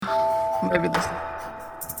maybe this.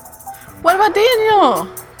 What about Daniel?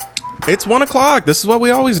 It's 1 o'clock. This is what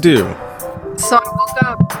we always do. So I woke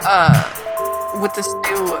up with this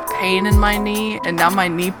new pain in my knee, and now my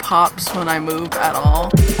knee pops when I move at all.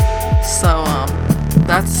 So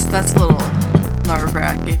that's a little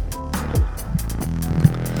nerve-wracking.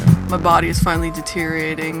 My body is finally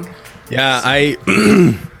deteriorating. Yeah, I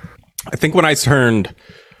think when I turned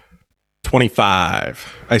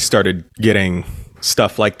 25, I started getting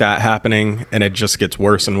stuff like that happening, and it just gets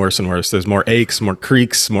worse and worse and worse. There's more aches, more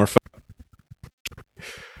creaks, more.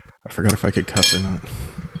 I forgot if I could cuss or not.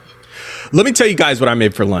 Let me tell you guys what I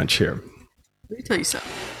made for lunch here. Let me tell you something.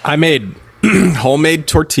 I made homemade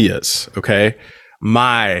tortillas. Okay,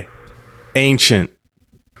 my ancient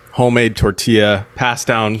homemade tortilla passed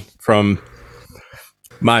down from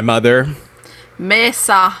my mother.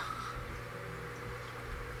 Mesa.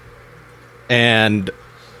 And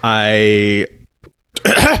I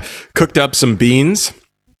cooked up some beans,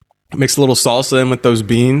 mixed a little salsa in with those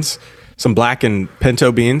beans, some black and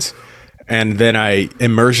pinto beans, and then I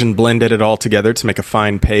immersion blended it all together to make a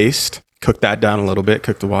fine paste. Cooked that down a little bit,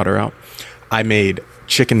 cooked the water out. I made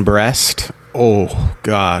chicken breast. Oh,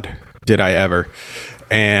 God, did I ever.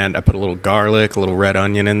 And I put a little garlic, a little red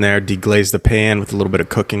onion in there, deglazed the pan with a little bit of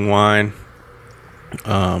cooking wine.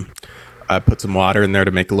 I put some water in there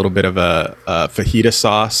to make a little bit of a fajita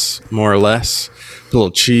sauce, more or less. A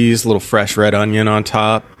little cheese, a little fresh red onion on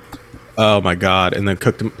top. Oh my God. And then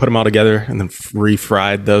put them all together and then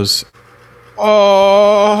refried those.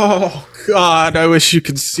 Oh God, I wish you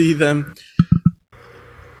could see them.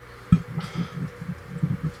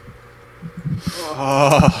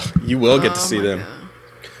 Oh, you will get to see them. God.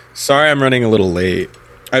 Sorry, I'm running a little late.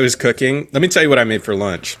 I was cooking. Let me tell you what I made for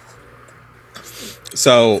lunch.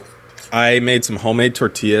 So I made some homemade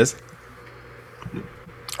tortillas.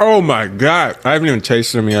 Oh my God. I haven't even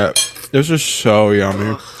tasted them yet. This is so yummy.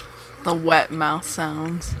 Ugh, the wet mouth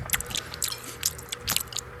sounds.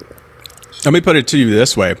 Let me put it to you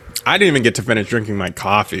this way. I didn't even get to finish drinking my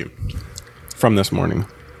coffee from this morning.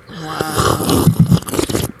 Wow.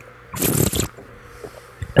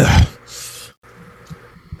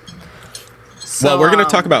 Well, we're going to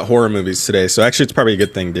talk about horror movies today. So actually, it's probably a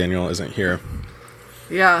good thing Daniel isn't here.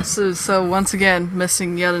 Yeah, so once again,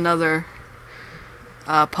 missing yet another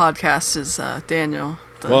podcast is Daniel.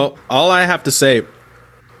 Well, all I have to say,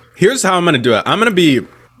 here's how I'm going to do it.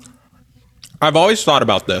 I've always thought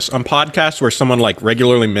about this. On podcasts where someone like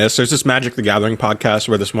regularly misses, there's this Magic the Gathering podcast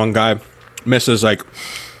where this one guy misses like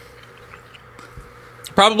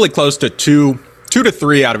probably close to two to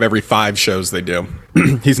three out of every 5 shows they do.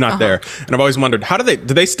 He's not there. And I've always wondered,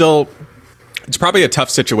 do they still... It's probably a tough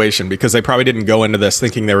situation because they probably didn't go into this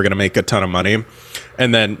thinking they were going to make a ton of money.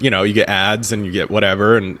 And then, you get ads and you get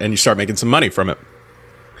whatever and you start making some money from it.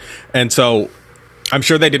 And so I'm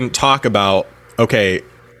sure they didn't talk about, okay,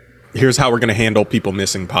 here's how we're going to handle people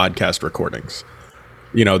missing podcast recordings.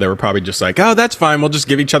 They were probably just like, oh, that's fine. We'll just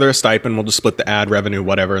give each other a stipend. We'll just split the ad revenue,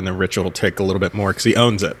 whatever. And then Richard will take a little bit more because he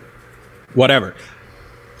owns it. Whatever.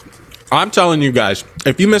 I'm telling you guys,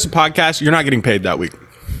 if you miss a podcast, you're not getting paid that week.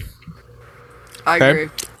 I agree.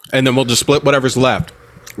 And then we'll just split whatever's left.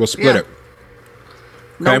 We'll split it.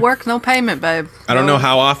 No work, no payment, babe. I don't know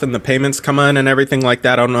how often the payments come in and everything like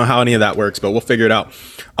that. I don't know how any of that works, but we'll figure it out.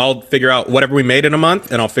 I'll figure out whatever we made in a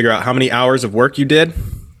month, and I'll figure out how many hours of work you did.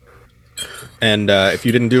 And if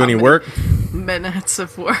you didn't do any work... Minutes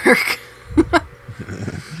of work.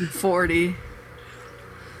 40.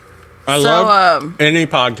 I love any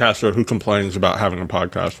podcaster who complains about having a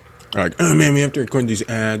podcast. They're like, oh man, we have to record these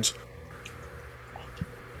ads.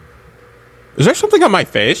 Is there something on my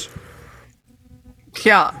face?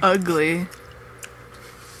 Yeah, ugly.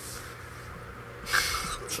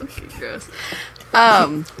 Fucking gross.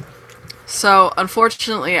 So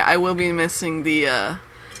unfortunately, I will be missing the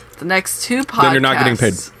next 2 podcasts. Then you're not getting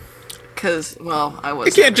paid. Because, I was.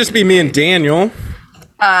 It can't just be me and Daniel.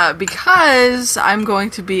 Because I'm going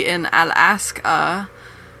to be in Alaska.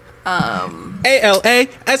 ALASKA.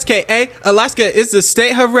 Alaska is the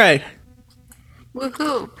state. Hooray!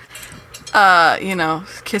 Woohoo!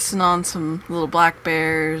 Kissing on some little black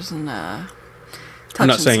bears and touching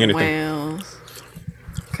not saying some anything. whales.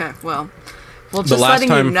 Okay, well, just letting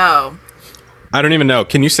you know. I don't even know.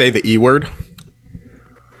 Can you say the E word?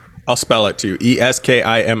 I'll spell it to you.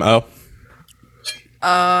 ESKIMO.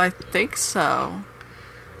 I think so.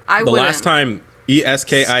 The last time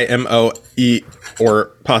ESKIMOE or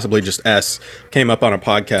possibly just S came up on a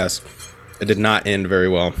podcast, it did not end very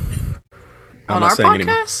well. On our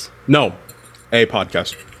podcast? No, a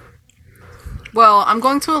podcast. Well, I'm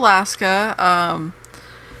going to Alaska.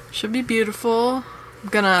 Should be beautiful. I'm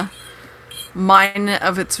gonna mine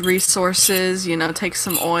of its resources, take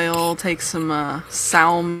some oil, take some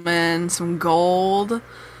salmon, some gold.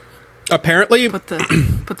 Apparently, Put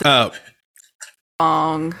the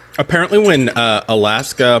apparently when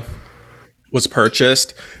Alaska was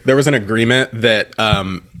purchased, there was an agreement that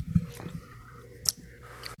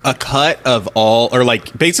a cut of all, or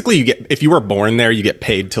like basically you get, if you were born there, you get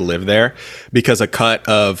paid to live there, because a cut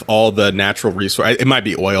of all the natural resource, it might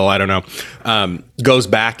be oil, I don't know, goes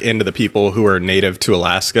back into the people who are native to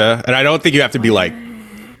Alaska. And I don't think you have to be like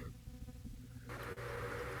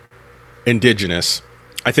indigenous.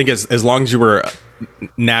 I think as long as you were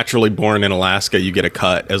naturally born in Alaska, you get a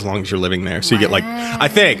cut as long as you're living there. So you get like,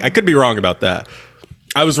 I could be wrong about that.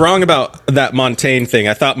 I was wrong about that Montaigne thing.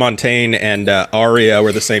 I thought Montaigne and Aria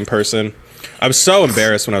were the same person. I was so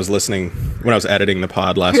embarrassed when I was editing the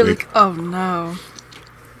pod last week. Like, oh no.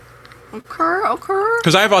 Okay.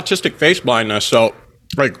 Because I have autistic face blindness, so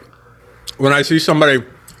like when I see somebody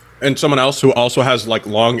and someone else who also has like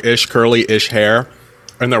long-ish, curly-ish hair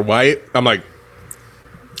and they're white, I'm like,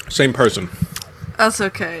 same person. That's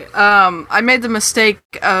okay. I made the mistake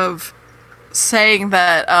of saying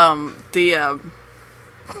that the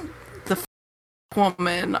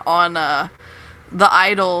woman on the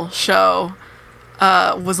Idol show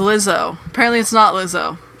was Lizzo. Apparently it's not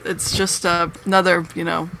Lizzo. It's just another,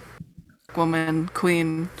 woman,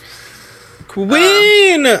 queen.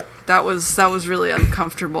 That was really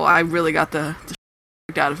uncomfortable. I really got the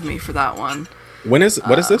out of me for that one. What is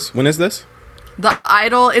this? The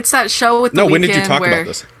Idol, it's that show with the Weeknd. When did you talk about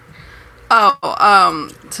this?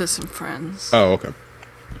 To some friends. Oh, okay.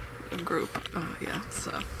 A group. Yeah,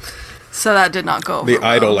 so that did not go over The well.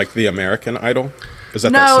 Idol, like the American Idol? Is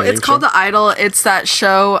that No, that it's called The Idol. It's that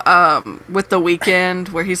show with the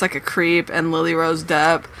Weeknd where he's like a creep and Lily Rose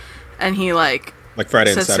Depp, and he like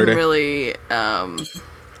Friday and Saturday? some really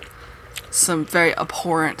some very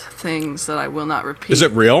abhorrent things that I will not repeat. Is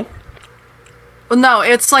it real? Well, no,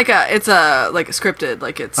 it's like scripted.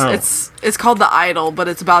 Like it's called The Idol, but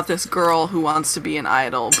it's about this girl who wants to be an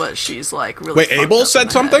idol, but she's like really. Wait, Abel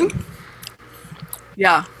said something? Head.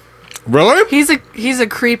 Yeah. Really? He's a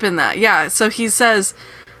creep in that. Yeah. So he says,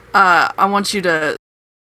 "I want you to,"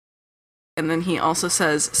 and then he also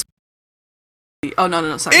says, "Oh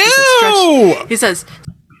no, sorry." Ew! He says,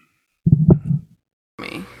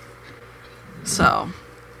 "Me." So.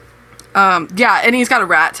 Yeah, and he's got a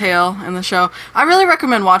rat tail in the show. I really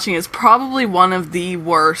recommend watching it. It's probably one of the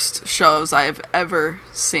worst shows I've ever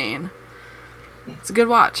seen. It's a good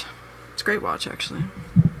watch. It's a great watch, actually.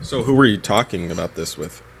 So who were you talking about this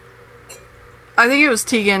with? I think it was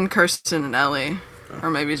Tegan, Kirsten, and Ellie. Or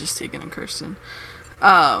maybe just Tegan and Kirsten.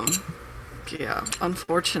 Yeah,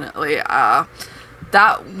 unfortunately.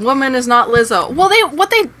 That woman is not Lizzo. Well,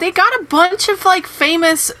 they got a bunch of like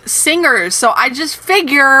famous singers, so I just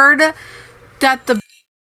figured that the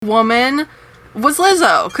woman was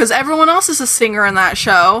Lizzo because everyone else is a singer in that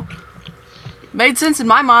show. Made sense in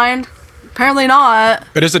my mind. Apparently not.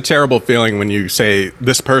 It is a terrible feeling when you say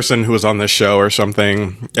this person who was on this show or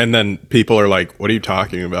something, and then people are like, "What are you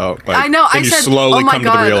talking about?" Like, I know. And I you said, slowly "Oh my come to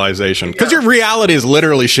God." the realization because your reality is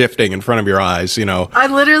literally shifting in front of your eyes. I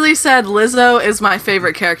literally said Lizzo is my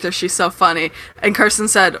favorite character. She's so funny. And Kirsten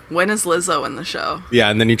said, "When is Lizzo in the show?" Yeah,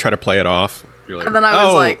 and then you try to play it off. You're like, and then I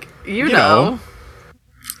was like, you know. know.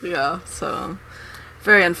 Yeah. So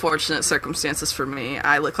very unfortunate circumstances for me.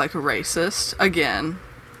 I look like a racist again.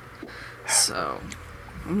 So.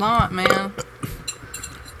 I'm not, man.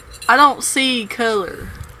 I don't see color,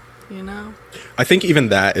 I think even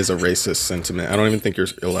that is a racist sentiment. I don't even think you're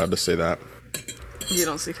allowed to say that. You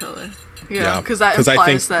don't see color. Yeah, because that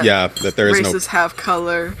implies that there is races have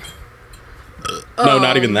color. No,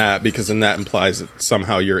 not even that, because then that implies that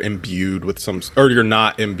somehow you're imbued with or you're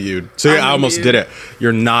not imbued. So I almost did it.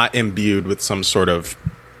 You're not imbued with some sort of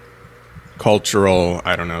cultural,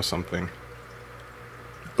 I don't know, something.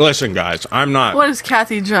 Listen, guys, I'm not... What is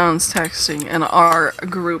Kathy Jones texting in our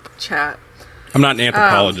group chat? I'm not an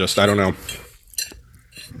anthropologist. I don't know.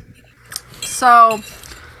 So,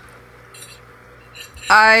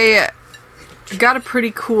 I got a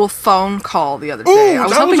pretty cool phone call the other day. Ooh,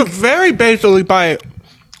 that was a very basically by...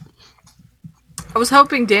 I was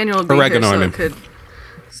hoping Daniel would be Oregano, here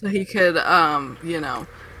so he could,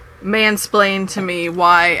 mansplain to me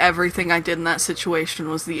why everything I did in that situation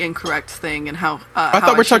was the incorrect thing and how I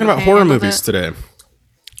thought we were talking about horror movies today.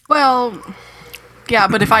 Well, yeah,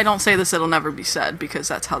 but if I don't say this, it'll never be said because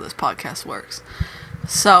that's how this podcast works.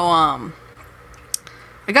 So, I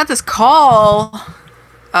got this call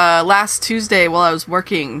last Tuesday while I was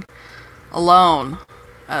working alone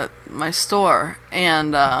at my store,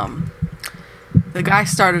 and The guy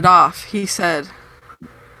started off. He said,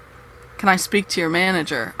 "Can I speak to your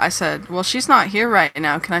manager?" I said, "Well, she's not here right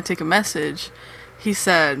now. Can I take a message?" He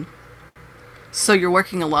said, "So you're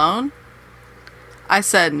working alone?" I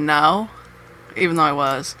said, "No," even though I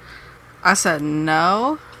was. I said,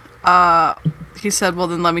 "No." He said, "Well,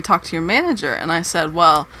 then let me talk to your manager." And I said,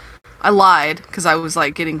 "Well," I lied because I was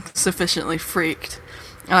like getting sufficiently freaked.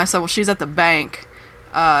 And I said, "Well, she's at the bank.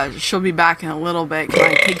 She'll be back in a little bit.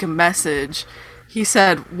 Can I take a message?" He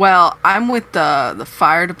said, "Well, I'm with the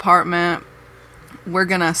fire department. We're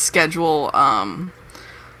gonna schedule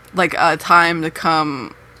like a time to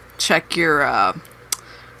come check your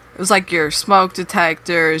it was like your smoke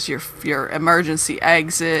detectors, your emergency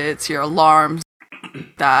exits, your alarms,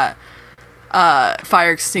 that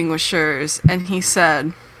fire extinguishers." And he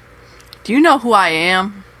said, "Do you know who I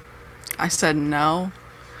am?" I said, "No."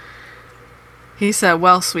 He said,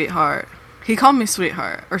 "Well, sweetheart." He called me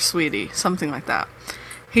sweetheart or sweetie, something like that.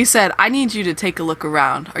 He said, "I need you to take a look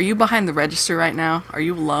around. Are you behind the register right now? Are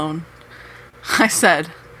you alone?" I said,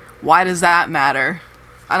 "Why does that matter?"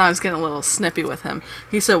 And I was getting a little snippy with him.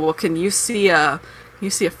 He said, "Well, can you see a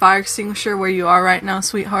fire extinguisher where you are right now,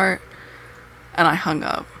 sweetheart?" And I hung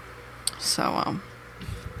up. So,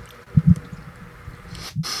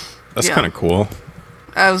 That's kind of cool.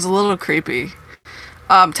 It was a little creepy.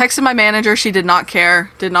 Texted my manager. She did not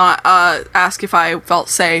care. Did not ask if I felt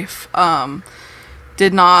safe.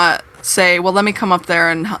 Did not say, "Well, let me come up there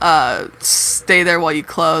and stay there while you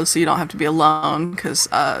close so you don't have to be alone," because,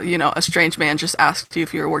 a strange man just asked you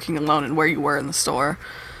if you were working alone and where you were in the store.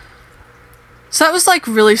 So that was, like,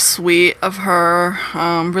 really sweet of her.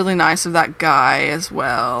 Really nice of that guy as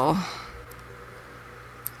well.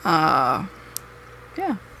 Yeah.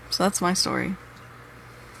 So that's my story.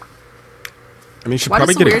 I mean, you should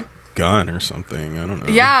probably get a gun or something. I don't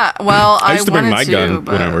know. Yeah, well, I used to bring my gun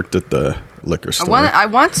but when I worked at the liquor store. I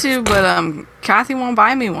want to, but Kathy won't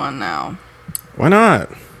buy me one now. Why not?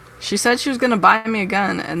 She said she was going to buy me a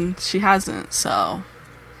gun, and she hasn't, so.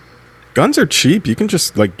 Guns are cheap. You can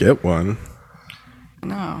just, like, get one.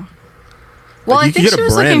 No. Well, like, I think she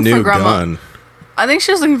was looking for Grandma. Gun. I think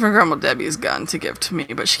she was looking for Grandma Debbie's gun to give to me,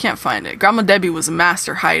 but she can't find it. Grandma Debbie was a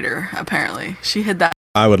master hider, apparently. She hid that.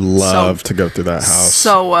 I would love to go through that house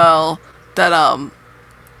so well that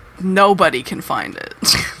nobody can find it.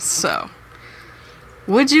 So,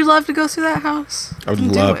 would you love to go through that house? I would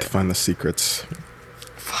love to find the secrets.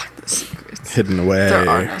 Find the secrets. Hidden away. There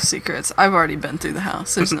are no secrets. I've already been through the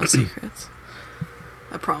house. There's no secrets.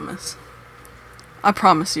 I promise. I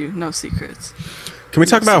promise you, no secrets. Can we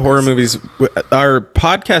talk about horror movies? Our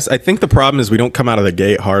podcast, I think the problem is we don't come out of the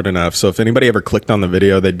gate hard enough. So if anybody ever clicked on the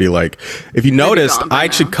video, they'd be like, if you noticed, I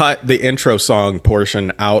should cut the intro song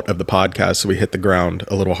portion out of the podcast so we hit the ground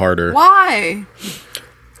a little harder. Why?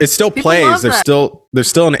 It still plays. There's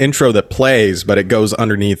still an intro that plays, but it goes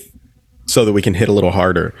underneath so that we can hit a little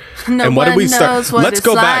harder. No and what did we start? Let's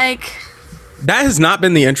go back. That has not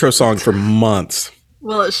been the intro song for months.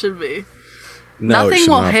 Well, it should be. No, nothing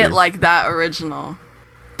will hit like that original.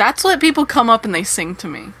 That's what people come up and they sing to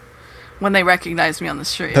me when they recognize me on the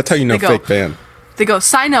street. That's how you know fake fan. They go,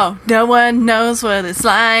 "Sino, no one knows what it's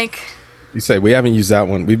like." You say, we haven't used that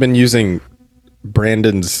one. We've been using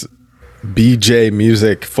Brandon's BJ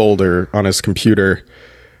music folder on his computer.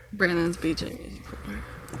 Brandon's BJ music folder.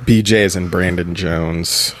 BJ is in Brandon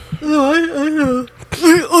Jones. Oh, I know.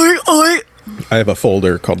 I have a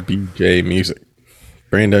folder called BJ Music.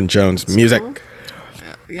 Brandon Jones That's Music. Cool.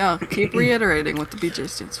 Yeah, keep reiterating what the BJ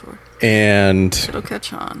stands for. And it'll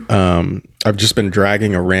catch on. I've just been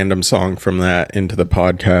dragging a random song from that into the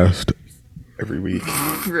podcast every week.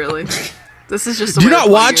 Really? This is just Do you not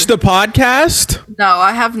watch the podcast? No,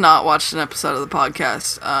 I have not watched an episode of the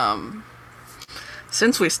podcast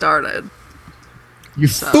since we started. You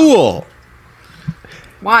fool.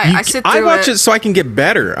 Why? I sit through I watch it so I can get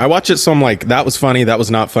better. I watch it so I'm like, that was funny, that was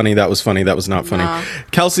not funny, that was funny, that was not funny. No.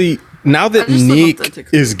 Kelsey, now that Neek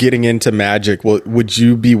is getting into magic, would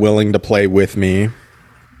you be willing to play with me?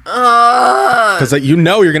 Because you're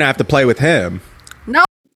going to have to play with him. No, I'm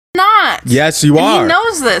not. Yes, you are. He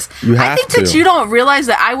knows this. You have I think that you don't realize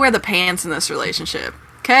that I wear the pants in this relationship.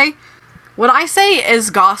 Okay? What I say is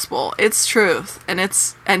gospel. It's truth.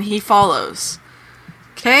 And he follows.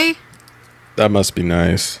 Okay? That must be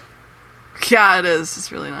nice. Yeah, it is.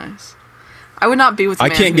 It's really nice. I would not be with a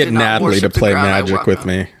man I can't get Natalie to play magic with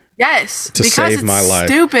me. Yes, to save my life.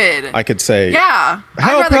 Stupid. I could say, yeah,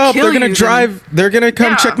 help! They're gonna drive. They're gonna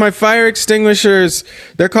come check my fire extinguishers.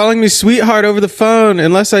 They're calling me sweetheart over the phone.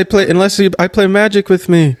 Unless I play magic with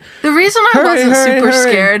me. The reason I wasn't super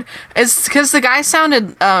scared is because the guy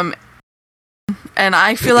sounded and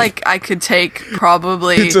I feel like I could take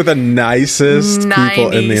probably These are the nicest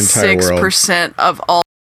people in the entire world. 96% of all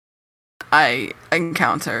I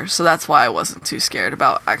encounter. So that's why I wasn't too scared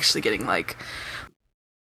about actually getting like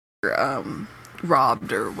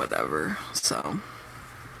robbed or whatever. So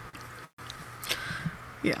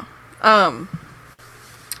yeah.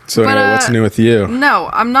 So anyway, what's new with you? No,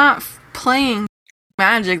 I'm not playing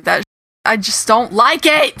Magic. I just don't like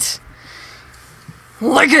it.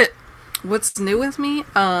 Like it. What's new with me?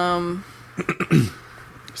 So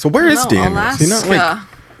where is Daniel? Alaska.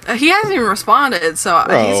 He hasn't even responded, so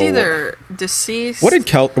he's either deceased. What did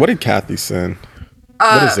Kathy send?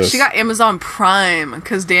 What is this? She got Amazon Prime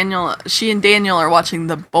because she and Daniel are watching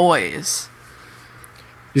The Boys.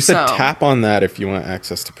 You said tap on that if you want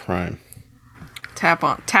access to Prime. Tap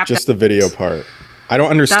just the video part. I don't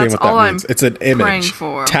understand what that means. It's an image.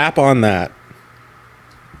 Tap on that.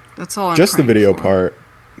 That's all I'm just the video for. part.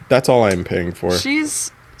 That's all I'm paying for.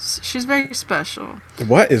 She's very special.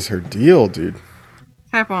 What is her deal, dude?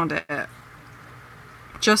 Tap on that.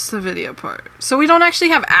 Just the video part. So we don't actually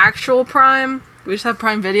have actual Prime. We just have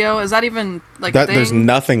Prime Video. Is that even like a thing? There's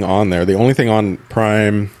nothing on there. The only thing on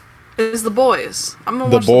Prime is The Boys. I'm gonna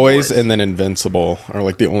watch The Boys and then Invincible are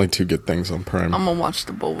like the only two good things on Prime. I'm gonna watch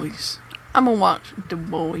The Boys. I'm gonna watch The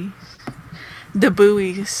Boys. The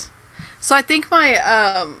Buoys. So I think my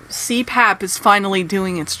CPAP is finally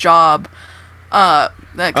doing its job. Oh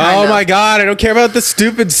my god, I don't care about the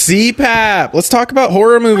stupid CPAP. Let's talk about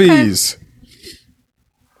horror movies.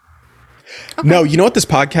 Okay. No, you know what this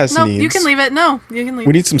podcast needs? No, you can leave it. No, you can leave.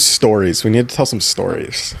 We need some stories. We need to tell some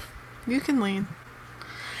stories. You can leave.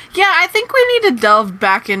 Yeah, I think we need to delve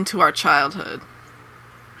back into our childhood.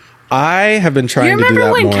 I have been trying to do that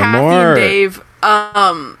more and more. You remember when Kathy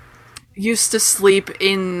and Dave used to sleep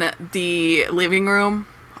in the living room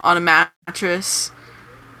on a mattress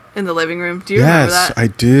in the living room? Do you remember that? Yes, I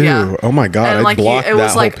do. Yeah. Oh my god, I blocked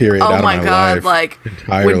that whole period out of my life. Like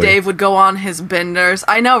entirely. When Dave would go on his benders.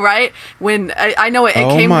 I know, right? When I know it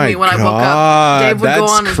came to me when I woke up. Dave would go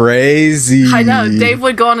on crazy. I know. Dave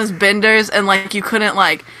would go on his benders and like you couldn't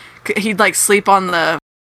like he'd like sleep on the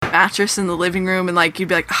mattress in the living room and like you'd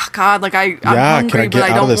be like, oh god, like I'm hungry, but I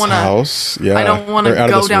don't want to. Yeah, I don't want to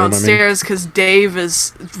go downstairs because Dave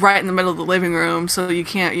is right in the middle of the living room, so you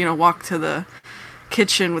can't walk to the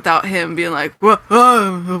kitchen without him being like, bro,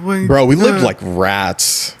 we lived like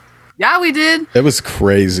rats. Yeah, we did. It was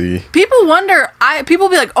crazy. People wonder. People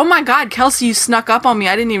be like, oh my god, Kelsey, you snuck up on me.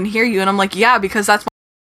 I didn't even hear you. And I'm like, yeah, because that's my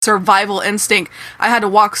survival instinct. I had to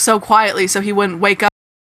walk so quietly so he wouldn't wake up,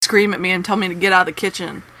 scream at me, and tell me to get out of the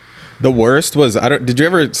kitchen. The worst was, did you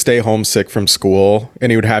ever stay homesick from school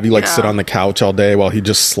and he would have you like sit on the couch all day while he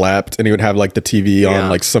just slept, and he would have like the TV on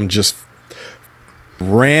like some just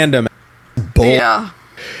random bull. Yeah.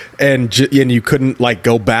 And you couldn't like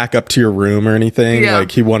go back up to your room or anything. Yeah.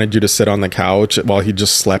 Like he wanted you to sit on the couch while he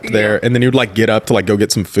just slept there. And then he would like get up to like go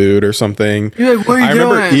get some food or something. You're like, what are you doing?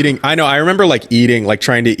 Remember eating. I know. I remember like eating, like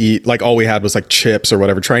trying to eat, like all we had was like chips or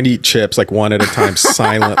whatever, trying to eat chips like one at a time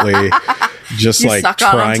silently. Just like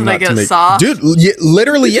trying not to make soft. Dude,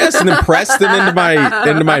 literally, yes. And then press them into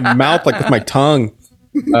my mouth, like with my tongue,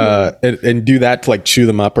 and do that to like chew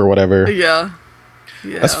them up or whatever. Yeah.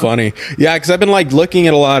 That's funny. Yeah, because I've been like looking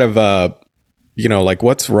at a lot of like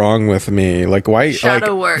what's wrong with me? Like why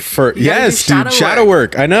shadow work. Shadow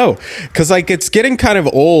work. I know. Cuz like it's getting kind of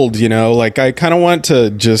old, like I kind of want to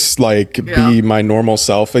just like be my normal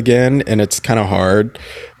self again, and it's kind of hard.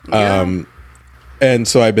 Yeah. And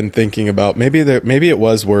so I've been thinking about maybe it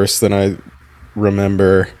was worse than I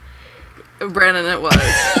remember. Brandon, it was.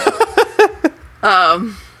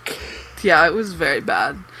 Yeah, it was very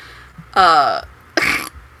bad. I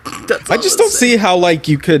just don't see how like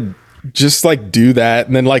you could just like do that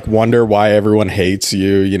and then like wonder why everyone hates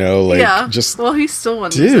you, just well, he still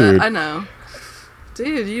wonders that. I know.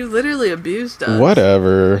 Dude, you literally abused us.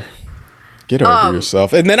 Whatever. Get over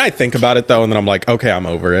yourself. And then I think about it though, and then I'm like, okay, I'm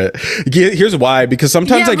over it. Here's why, because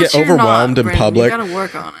sometimes I get overwhelmed in public. You gotta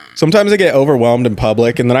work on it. Sometimes I get overwhelmed in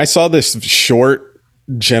public, and then I saw this short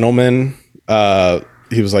gentleman,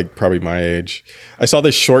 he was like probably my age. I saw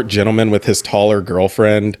this short gentleman with his taller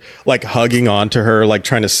girlfriend, like hugging onto her, like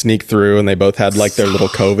trying to sneak through. And they both had like their little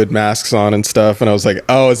COVID masks on and stuff. And I was like,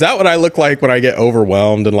 oh, is that what I look like when I get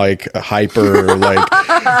overwhelmed and like hyper or like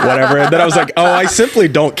whatever? And then I was like, oh, I simply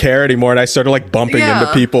don't care anymore. And I started like bumping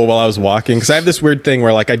into people while I was walking. Cause I have this weird thing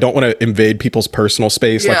where like, I don't want to invade people's personal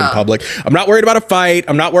space, like in public. I'm not worried about a fight.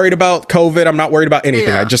 I'm not worried about COVID. I'm not worried about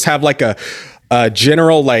anything. I just have like a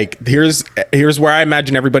general, like, here's where I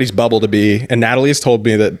imagine everybody's bubble to be. And Natalie has told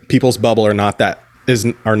me that people's bubble are not that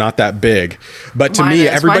are not that big, but to Mine me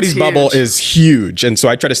is. everybody's Mine's bubble huge. is huge, and so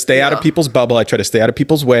I try to stay out of Yeah. people's bubble. I try to stay out of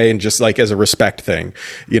people's way, and just like as a respect thing,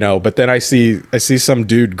 but then I see some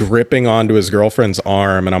dude gripping onto his girlfriend's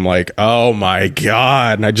arm, and I'm like, oh my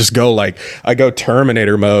god, and I just go like, I go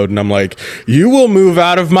Terminator mode, and I'm like, you will move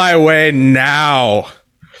out of my way now.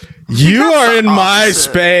 You are in my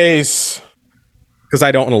space, because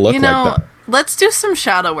I don't want to look like that. Let's do some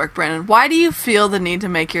shadow work, Brandon. Why do you feel the need to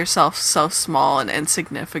make yourself so small and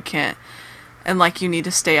insignificant and like you need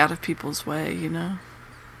to stay out of people's way,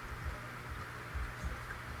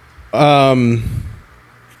 Well,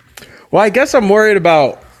 I guess I'm worried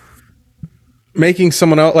about making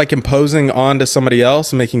someone else, like imposing onto somebody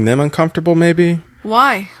else and making them uncomfortable, maybe.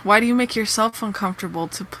 Why? Why do you make yourself uncomfortable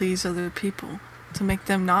to please other people? To make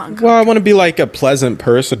them not uncomfortable? Well, I want to be like a pleasant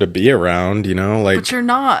person to be around, like. But you're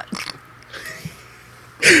not.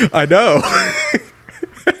 I know.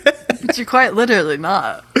 But you're quite literally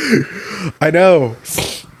not. I know.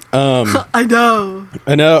 I know.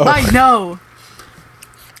 I know. I know.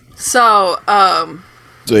 So,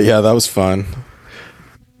 So, yeah, that was fun.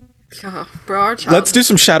 bro, our child. Let's do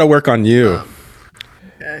some shadow work on you.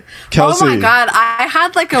 Okay. Kelsey. Oh my god, I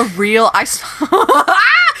had like a real I smoked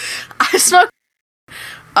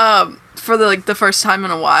for the first time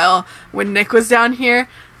in a while when Nick was down here,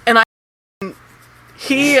 and I'll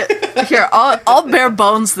bare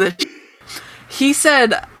bones this. He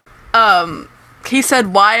said,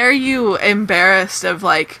 why are you embarrassed of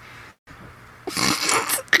like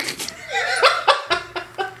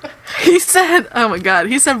He said, oh my god,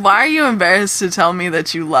 he said, why are you embarrassed to tell me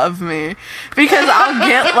that you love me? Because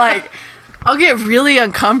I'll get really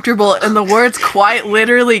uncomfortable and the words quite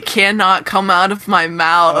literally cannot come out of my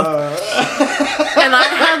mouth. And I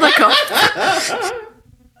had like a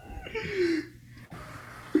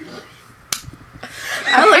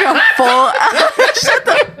full shut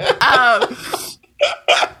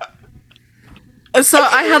the So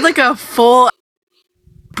I had like a full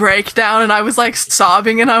breakdown and I was like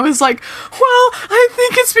sobbing and I was like, well, I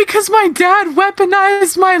think it's because my dad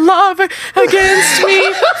weaponized my love against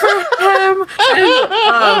me for him. And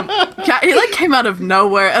yeah, it like came out of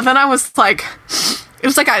nowhere. And then I was like, it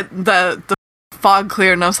was like the fog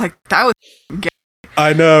cleared and I was like, that was gay.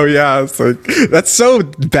 I know, yeah. It's like, that's so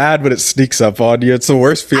bad when it sneaks up on you. It's the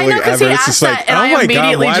worst feeling ever. It's just like, oh my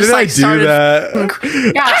god, why did I do that?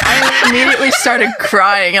 Yeah, I immediately started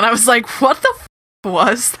crying and I was like, what the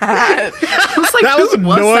was that? I was like, that was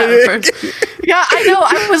annoying. Yeah, I know.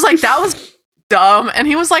 I was like, that was dumb. And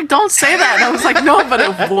he was like, don't say that. And I was like, no, but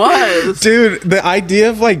it was. Dude, the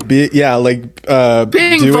idea of like being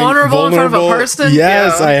vulnerable in front of a person.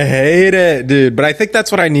 Yes, yeah. I hate it, dude. But I think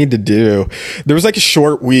that's what I need to do. There was like a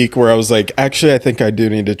short week where I was like, actually, I think I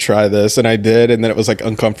do need to try this. And I did. And then it was like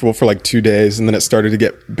uncomfortable for like 2 days. And then it started to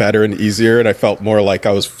get better and easier. And I felt more like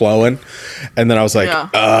I was flowing. And then I was like,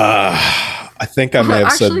 I think I may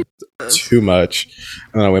have said too much.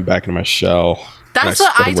 And then I went back into my shell. That's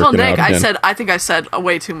what I told Nick. I think I said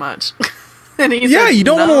way too much. And he said, you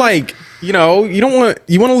don't want to like, you want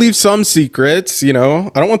to leave some secrets, I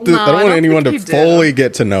don't want anyone to fully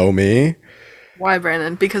get to know me. Why,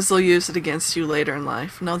 Brandon? Because they'll use it against you later in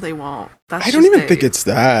life. No, they won't. I don't even think it's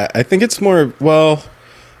that. I think it's more,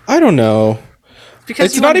 I don't know.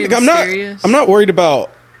 Because it's not even, I'm not worried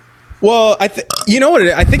about. Well, you know what?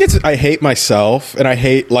 I think I hate myself, and I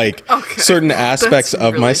hate like certain aspects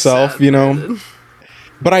of really myself, sad,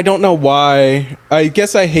 But I don't know why. I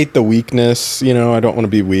guess I hate the weakness. I don't want to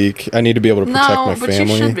be weak. I need to be able to protect my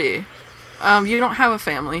family. You should be. You don't have a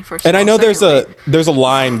family, first. And I know there's a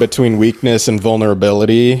line between weakness and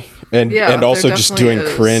vulnerability, and also just doing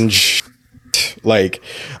cringe. Like,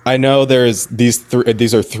 I know there's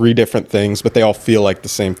these are three different things, but they all feel like the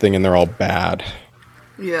same thing, and they're all bad.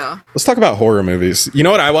 Yeah. Let's talk about horror movies. You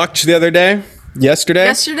know what I watched the other day?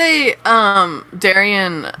 Yesterday,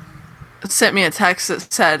 Darian sent me a text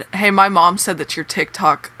that said, hey, my mom said that your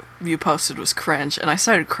TikTok you posted was cringe, and I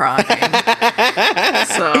started crying. So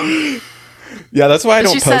yeah, that's why I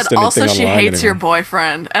don't post anything online. She said also she hates anymore. Your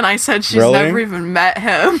boyfriend, and I said she's never even met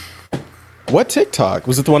him. What TikTok?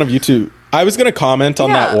 Was it the one of you two? I was gonna comment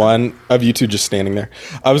on that one of you two just standing there.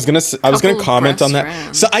 I was gonna comment on that.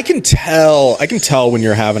 Friends. So I can tell when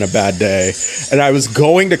you're having a bad day. And I was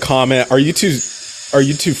going to comment, are you two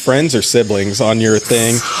friends or siblings on your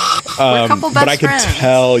thing? We're a couple best but I could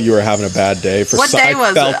tell you were having a bad day. What day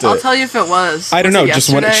was it? I'll tell you if it was. I don't know,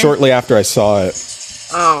 just went shortly after I saw it.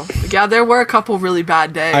 Oh, yeah, there were a couple really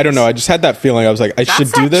bad days. I don't know. I just had that feeling. I was like, I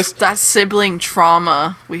should do this. That sibling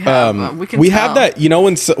trauma we have. We have that,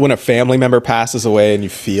 when a family member passes away and you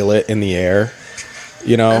feel it in the air.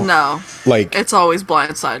 You know? No. Like, It's always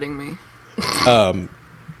blindsiding me.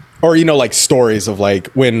 or, you know, like stories of like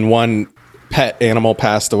when one pet animal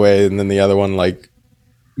passed away and then the other one like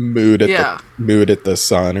mooed at the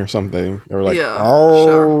sun or something. Or like,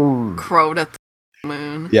 sure. Crowed at the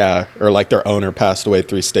moon. Yeah, or like their owner passed away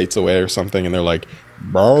 3 states away or something, and they're like,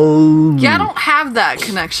 bro. Yeah, I don't have that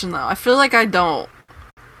connection though. I feel like I don't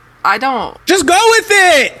Just go with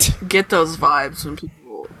it. get those vibes when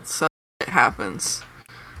people say it happens.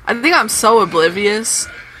 I think I'm so oblivious.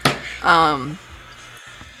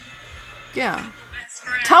 Yeah.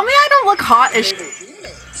 Tell me I don't look hot as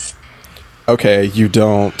Okay, you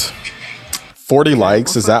don't. 40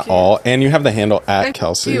 likes, is that you. all? And you have the handle at Thank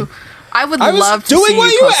Kelsey. you. I would I was love to doing see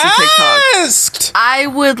what you you post a TikTok. asked. I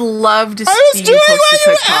would love to I was see doing you post what a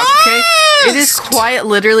you TikTok, okay? It is asked. quite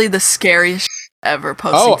literally the scariest ever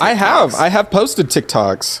posting Oh, TikToks. I have posted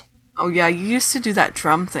TikToks. Oh yeah, you used to do that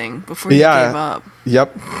drum thing before you Yeah. gave up.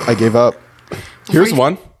 Yep, I gave up. Here's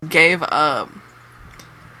one. Gave up.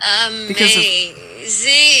 Amazing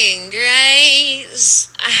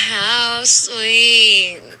grace, how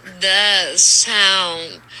sweet the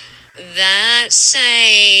sound that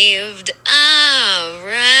saved a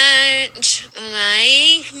wretch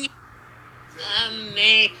like me.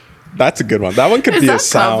 Amazing. That's a good one. That one could Is be a that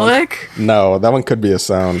sound. public? No, that one could be a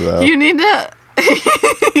sound though. You need to.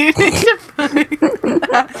 You need to put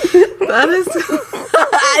that is.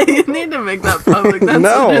 You need to make that public. That's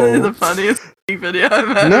No. literally the funniest video I've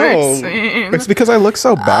ever No, seen. it's because I look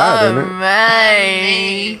so bad in it.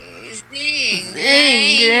 Amazing.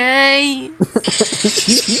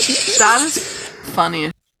 That is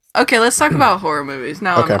funny. Okay, let's talk about horror movies.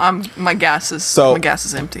 Now Okay. my gas is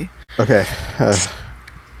empty. Okay.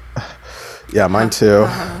 Yeah, mine too.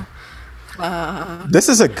 This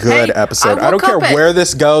is a good Hey, episode. I I don't woke care up at- where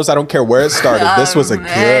this goes. I don't care where it started. This was a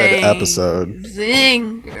good episode.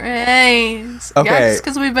 Amazing grace. Okay. Yeah, just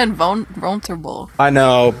because we've been vulnerable. I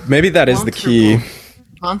know. Maybe that is the key.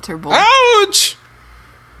 Vulnerable. Ouch!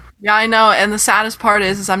 Yeah, I know. And the saddest part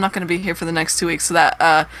is I'm not going to be here for the next 2 weeks, so that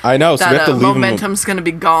I know. So we have to leave momentum's going to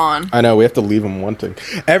be gone. I know. We have to leave them wanting.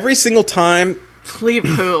 Every single time. Leave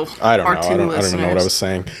who? I don't Our know. two I don't listeners. even know what I was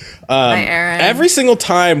saying. Hi, Aaron. Every single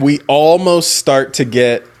time we almost start to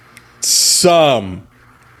get some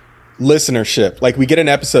listenership. Like we get an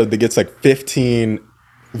episode that gets like 15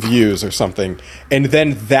 views or something. And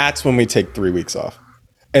then that's when we take 3 weeks off.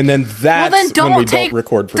 And then that's well, then when we take don't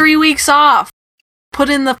record for 3 weeks off. Put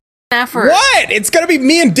in the effort. What? It's going to be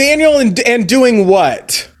me and Daniel and doing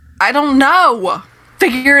what? I don't know.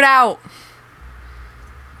 Figure it out.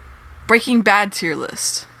 Breaking Bad tier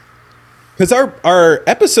list. Because our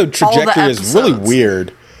episode trajectory is really episodes.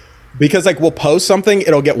 weird. Because like we'll post something,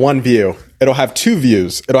 it'll get 1 view. It'll have 2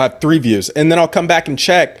 views. It'll have 3 views. And then I'll come back and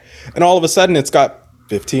check. And all of a sudden it's got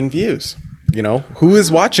 15 views. You know, who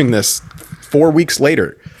is watching this 4 weeks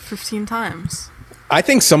later? 15 times. I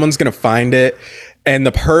think someone's going to find it. And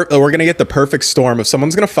we're going to get the perfect storm. If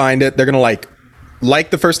someone's going to find it, they're going to like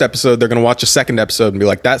the first episode. They're going to watch the second episode and be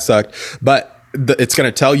like, that sucked. But it's going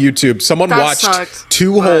to tell YouTube someone That watched sucked,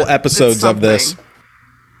 2 whole episodes it's of this.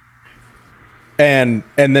 And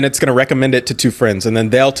then it's going to recommend it to 2 friends. And then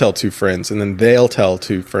they'll tell 2 friends. And then they'll tell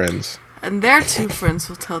 2 friends. And their 2 friends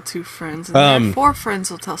will tell 2 friends. And their 4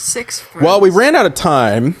 friends will tell 6 friends. Well, we ran out of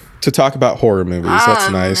time to talk about horror movies. That's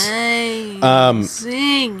nice.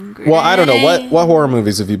 Amazing Well, I don't know. What horror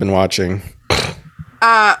movies have you been watching?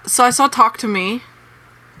 So I saw Talk to Me.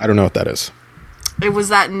 I don't know what that is. It was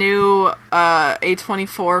that new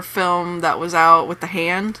A24 film that was out with the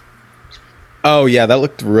hand. Oh, yeah. That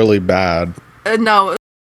looked really bad. No, it was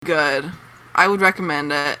good. I would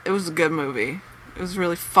recommend it. It was a good movie. It was a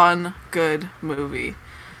really fun, good movie.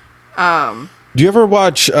 Do you ever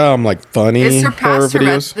watch like funny It horror surpassed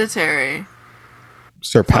videos? Hereditary.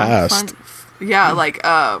 Surpassed. Yeah, like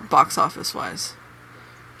box office wise.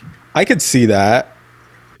 I could see that.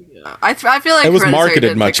 I feel like It was Hereditary marketed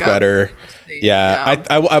did much pick up. better. Yeah.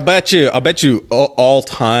 I bet you all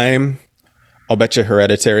time. I'll bet you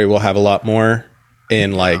Hereditary will have a lot more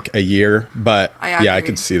in like a year. But I yeah, I agree.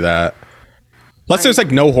 could see that. Plus, there's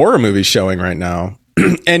like no horror movies showing right now.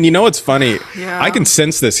 And you know what's funny? Yeah. I can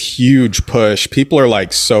sense this huge push. People are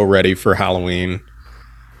like so ready for Halloween.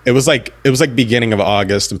 It was like beginning of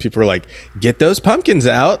August, and people were like, "Get those pumpkins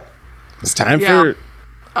out! It's time Yeah. for."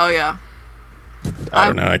 Oh yeah. I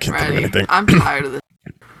don't know. I can't think of anything. I'm tired of this.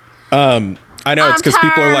 I know, it's because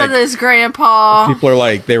people are like, this, Grandpa. people are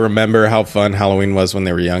like, they remember how fun Halloween was when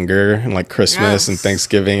they were younger, and like Christmas and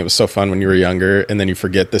Thanksgiving. It was so fun when you were younger, and then you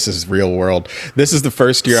forget this is real world. This is the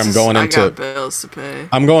first year I'm going into. I got bills to pay.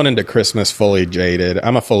 I'm going into Christmas fully jaded.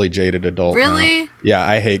 I'm a fully jaded adult. Really? Now. Yeah,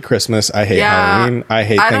 I hate Christmas. I hate Halloween. I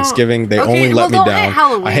hate Thanksgiving. They only let me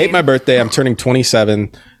down. I hate my birthday. I'm turning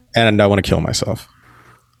 27, and I want to kill myself.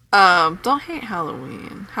 Don't hate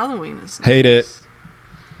Halloween. Halloween is nice. Hate it.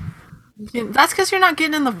 That's because you're not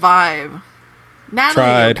getting in the vibe.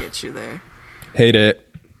 Natalie will get you there. Hate it.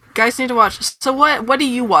 Guys need to watch. So what do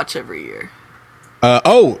you watch every year?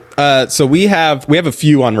 So we have a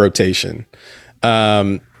few on rotation.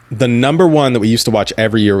 The number one that we used to watch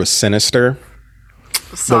every year was Sinister.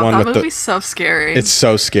 That movie's so scary. It's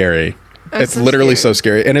so scary. It's literally so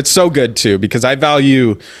scary. And it's so good too, because I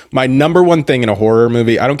value my number one thing in a horror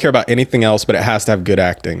movie. I don't care about anything else, but it has to have good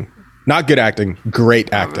acting. Not good acting,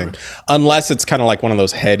 great acting. Unless it's kind of like one of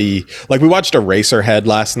those heady, like we watched Eraserhead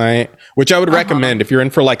last night, which I would recommend if you're in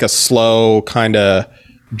for like a slow kind of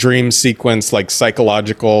dream sequence, like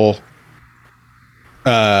psychological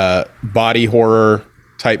body horror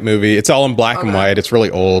type movie. It's all in black and white. It's really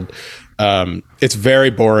old. It's very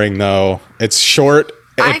boring though. It's short.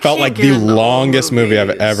 It felt like the longest movie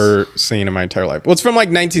I've ever seen in my entire life. Well, it's from like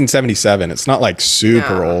 1977. It's not like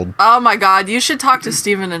super old. Oh my God. You should talk to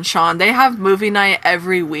Steven and Sean. They have movie night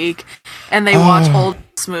every week and they watch old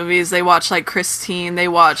movies. They watch like Christine. They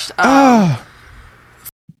watched, and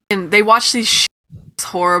they watch these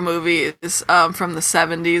horror movies from the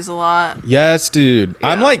 70s a lot. Yes, dude. Yeah.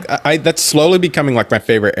 I'm like, that's slowly becoming like my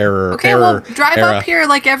favorite era. Okay, well, drive up here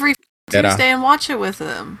like every Tuesday and watch it with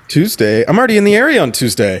them. Tuesday? I'm already in the area on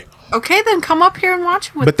Tuesday. Okay, then come up here and watch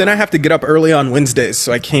it with But then I have to get up early on Wednesdays,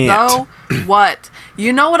 so I can't. So what?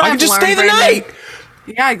 You know what I've learned, I can just stay the night!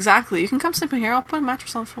 Yeah, exactly. You can come sleep in here. I'll put a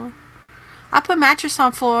mattress on the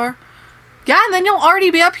floor. Yeah, and then you'll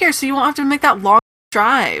already be up here, so you won't have to make that long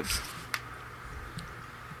drive.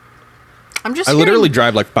 I literally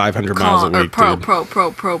drive like 500 miles a week, dude.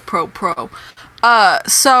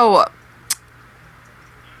 So...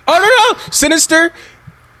 Oh, no! Sinister,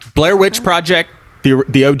 Blair Witch Project, the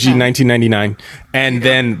OG 1999, and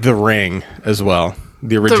then The Ring as well.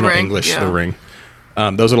 The original English The Ring.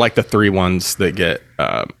 Those are like the three ones that get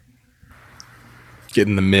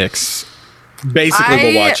in the mix. Basically,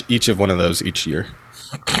 we'll watch each of one of those each year.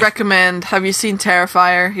 Recommend. Have you seen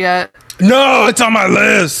Terrifier yet? No, it's on my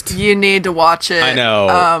list. You need to watch it. I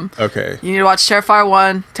know. Okay. You need to watch Terrifier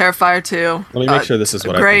 1, Terrifier 2. Let me make sure this is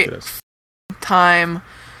what I think it is. Time.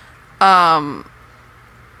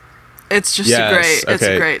 It's just it's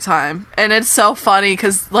a great time, and it's so funny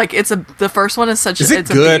because like the first one is such. Is it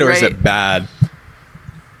good or is it bad?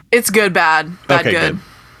 It's good, bad, good.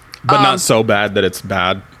 But not so bad that it's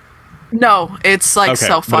bad. No, it's like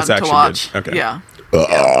so fun to watch. Good. Okay. Yeah.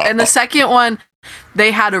 And the second one, they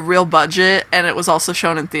had a real budget, and it was also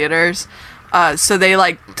shown in theaters. So they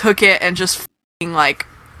like took it and just like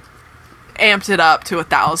amped it up to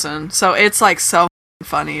 1,000. So it's like so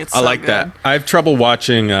funny. It's so good. That. I have trouble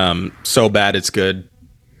watching so bad it's good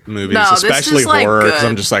movies, especially horror, because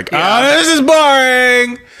I'm just like, this is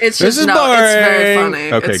boring. It's just boring. It's very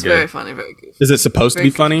funny. Okay, it's very funny, very good. Is it supposed to be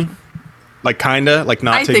funny? Like kinda, like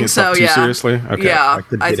not taking itself too seriously. Okay, yeah,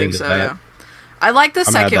 I think so. Yeah, I like the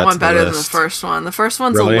second one better than the first one. The first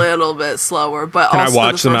one's a little bit slower, but can I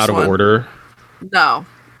watch them out of order? No.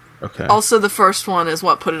 Okay. Also, the first one is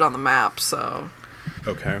what put it on the map. So.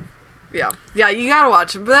 Okay. Yeah, you gotta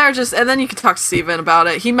watch it. But they're just, and then you can talk to Steven about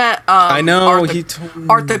it. He met I know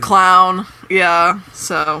Art the Clown. Yeah,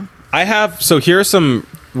 so I have. So here are some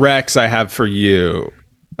recs I have for you.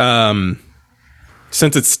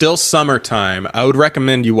 Since it's still summertime, I would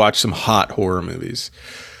recommend you watch some hot horror movies.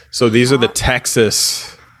 So these are the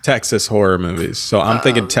Texas horror movies. So I'm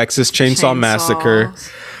thinking Texas Chainsaw Massacre.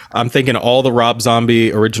 I'm thinking all the Rob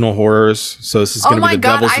Zombie original horrors. So this is going to be The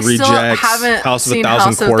Devil's Rejects, House of a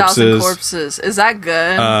Thousand Corpses. Is that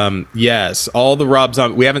good? Yes, all the Rob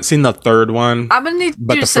Zombie. We haven't seen the third one. I'm gonna need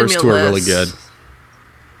but the first two are really good.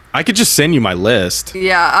 I could just send you my list.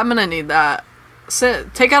 Yeah, I'm gonna need that.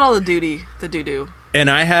 Take out all the doo-doo. And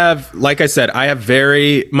I have, like I said,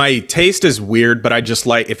 my taste is weird, but I just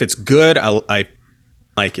like, if it's good, I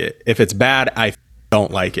like it. If it's bad, I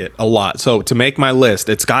don't like it a lot. So to make my list,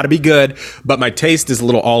 it's got to be good, but my taste is a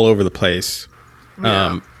little all over the place.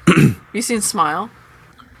 Yeah. You seen Smile?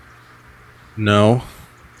 No.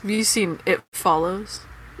 Have you seen It Follows?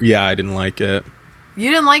 Yeah, I didn't like it.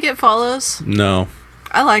 You didn't like It Follows? No.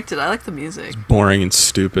 I liked it. I like the music. It's boring and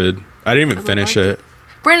stupid. I didn't even finish it.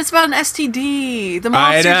 Brandon, it's about an STD. The I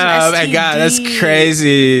monster's know. an STD. Oh my god, that's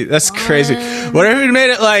crazy. That's crazy. What if he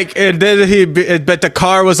made it like but the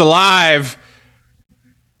car was alive?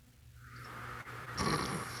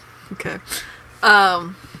 Okay.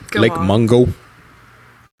 Go Lake on. Mungo.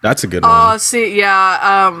 That's a good Oh, one. see,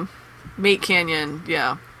 yeah. Meat Canyon,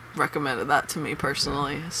 yeah, recommended that to me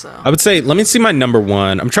personally. So I would say, let me see my number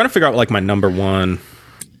one. I'm trying to figure out like my number one.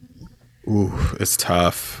 Ooh, it's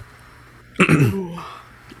tough.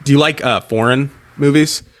 Do you like foreign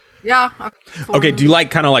movies? yeah. Okay, do you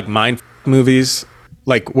like kind of like mind movies?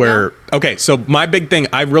 Like where, okay, so my big thing,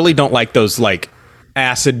 I really don't like those like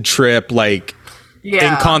acid trip, like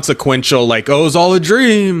inconsequential, like, oh, it's all a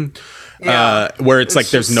dream. Where it's like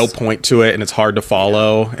there's no point to it and it's hard to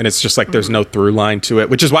follow and it's just like there's no through line to it,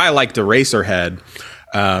 which is why I liked Eraserhead,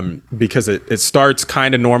 because it starts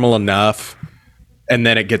kind of normal enough and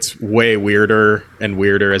then it gets way weirder and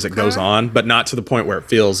weirder as it goes on, but not to the point where it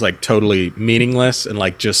feels like totally meaningless and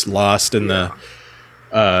like just lost in the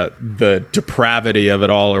depravity of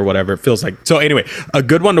it all or whatever it feels like. So anyway, a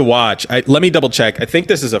good one to watch. Let me double check. I think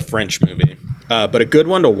this is a French movie, but a good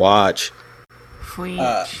one to watch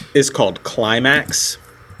is called Climax.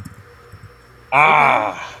 And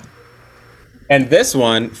this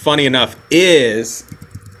one, funny enough, is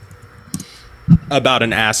about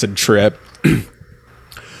an acid trip.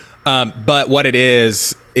 But what it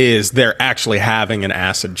is they're actually having an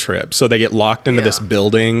acid trip. So they get locked into this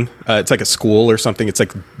building. It's like a school or something. It's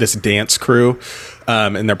like this dance crew.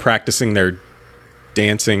 And they're practicing their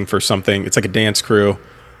dancing for something. It's like a dance crew.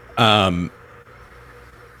 And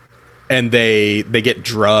they get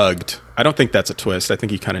drugged. I don't think that's a twist. I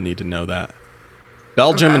think you kind of need to know that.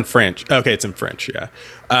 Belgium and French. Okay, it's in French, yeah.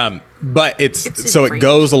 But it's so it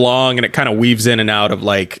goes along and it kind of weaves in and out of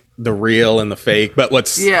like the real and the fake. But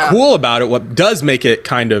what's cool about it, what does make it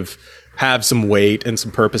kind of have some weight and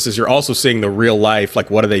some purposes, you're also seeing the real life,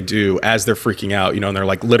 like what do they do as they're freaking out, and they're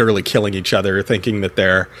like literally killing each other, thinking that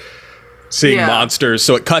they're seeing monsters.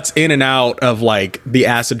 So it cuts in and out of like the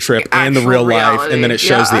acid trip and the real life, and then it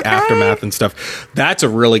shows the aftermath and stuff. That's a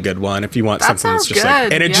really good one if you want something that's just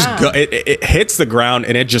like, and it just it hits the ground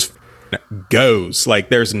and it just goes like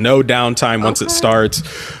there's no downtime once it starts,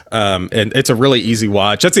 and it's a really easy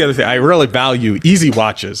watch. That's the other thing, I really value easy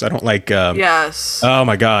watches. I don't like oh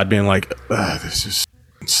my god, being like this just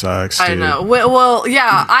sucks, dude. I know. Well,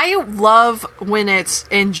 yeah, I love when it's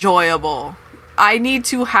enjoyable. I need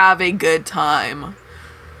to have a good time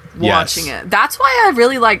watching it. That's why I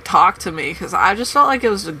really like Talk to Me, because I just felt like it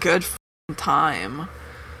was a good time.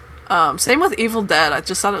 Same with Evil Dead. I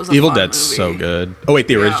just thought it was a Evil fun Dead's movie. so good. Oh wait,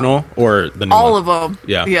 the original or the new all one? of them.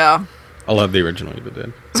 Yeah. I love the original Evil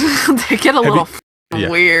Dead. They get a little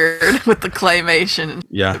weird with the claymation.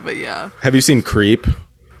 But Have you seen Creep?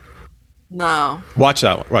 No. Watch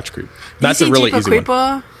that one. Watch Creep. That's a really easy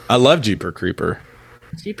one. I love Jeeper Creeper.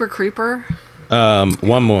 Jeeper Creeper?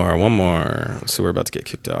 One more. Let's see, we're about to get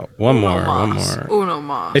kicked out. One more. Uno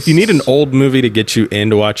mas. If you need an old movie to get you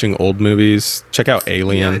into watching old movies, check out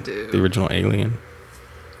Alien, the original Alien.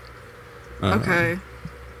 Okay.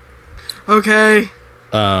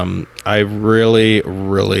 I really,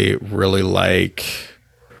 really, really like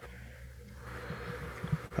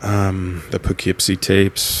the Poughkeepsie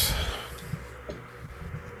tapes.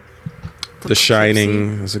 The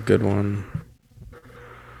Shining is a good one.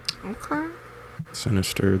 Okay.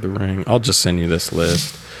 Sinister, The Ring. I'll just send you this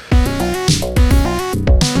list.